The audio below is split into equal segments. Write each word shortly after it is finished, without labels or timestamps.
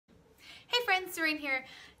friends, Serene here.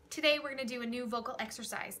 Today we're going to do a new vocal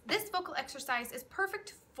exercise. This vocal exercise is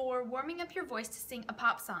perfect for warming up your voice to sing a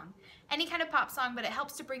pop song. Any kind of pop song, but it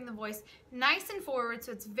helps to bring the voice nice and forward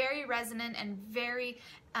so it's very resonant and very,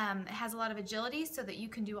 it has a lot of agility so that you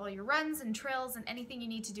can do all your runs and trills and anything you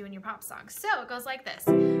need to do in your pop song. So it goes like this.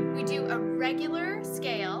 We do a regular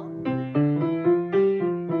scale, and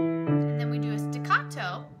then we do a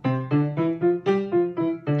staccato,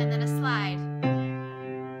 and then a slide.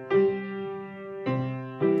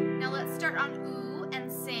 Now let's start on ooh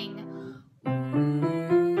and sing.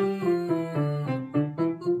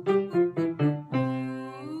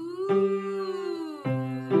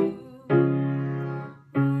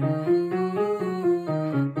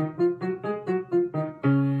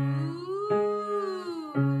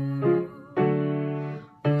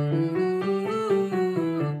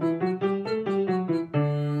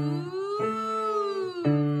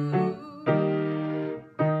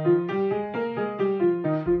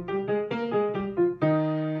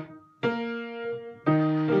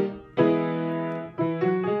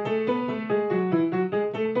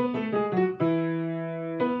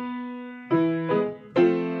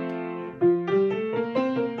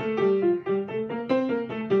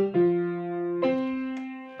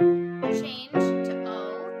 Change to O.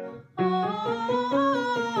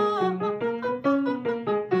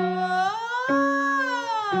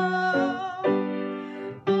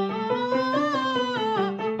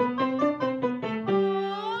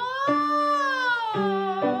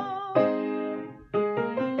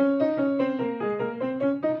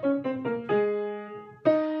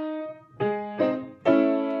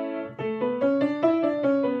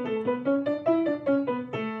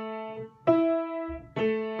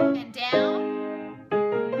 And down.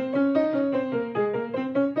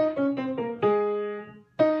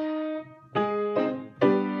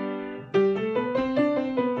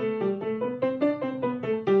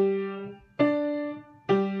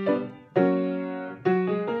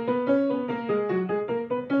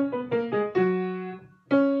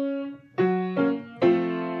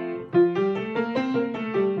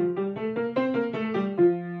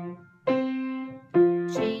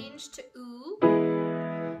 Change to ooh.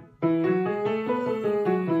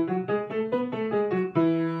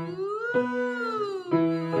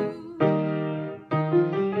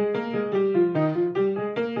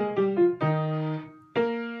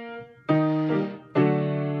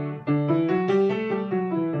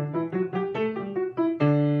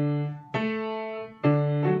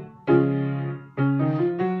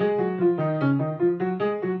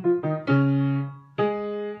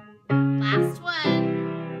 Last one.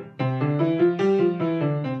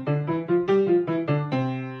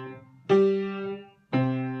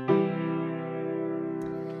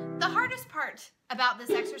 The hardest part about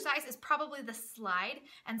this exercise is probably the slide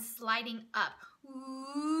and sliding up.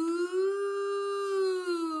 Ooh.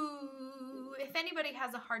 If anybody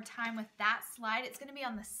has a hard time with that slide, it's going to be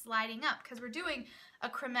on the sliding up because we're doing a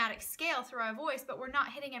chromatic scale through our voice, but we're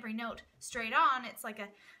not hitting every note straight on. It's like a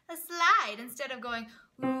slide instead of going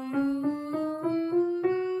ooh.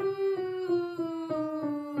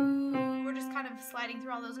 We're just kind of sliding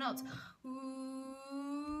through all those notes.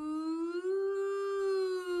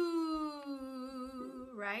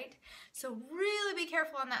 Right? So really be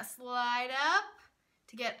careful on that slide up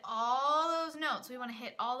to get all those notes. We want to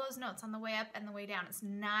hit all those notes on the way up and the way down. It's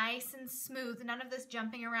nice and smooth. None of this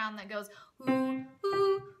jumping around that goes ooh,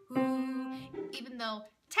 ooh, ooh. Even though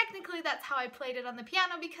technically that's how I played it on the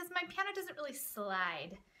piano because my piano doesn't really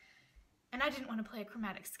slide. And I didn't want to play a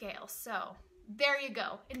chromatic scale. So there you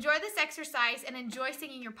go. Enjoy this exercise and enjoy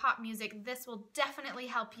singing your pop music. This will definitely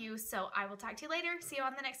help you. So I will talk to you later. See you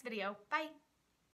on the next video. Bye.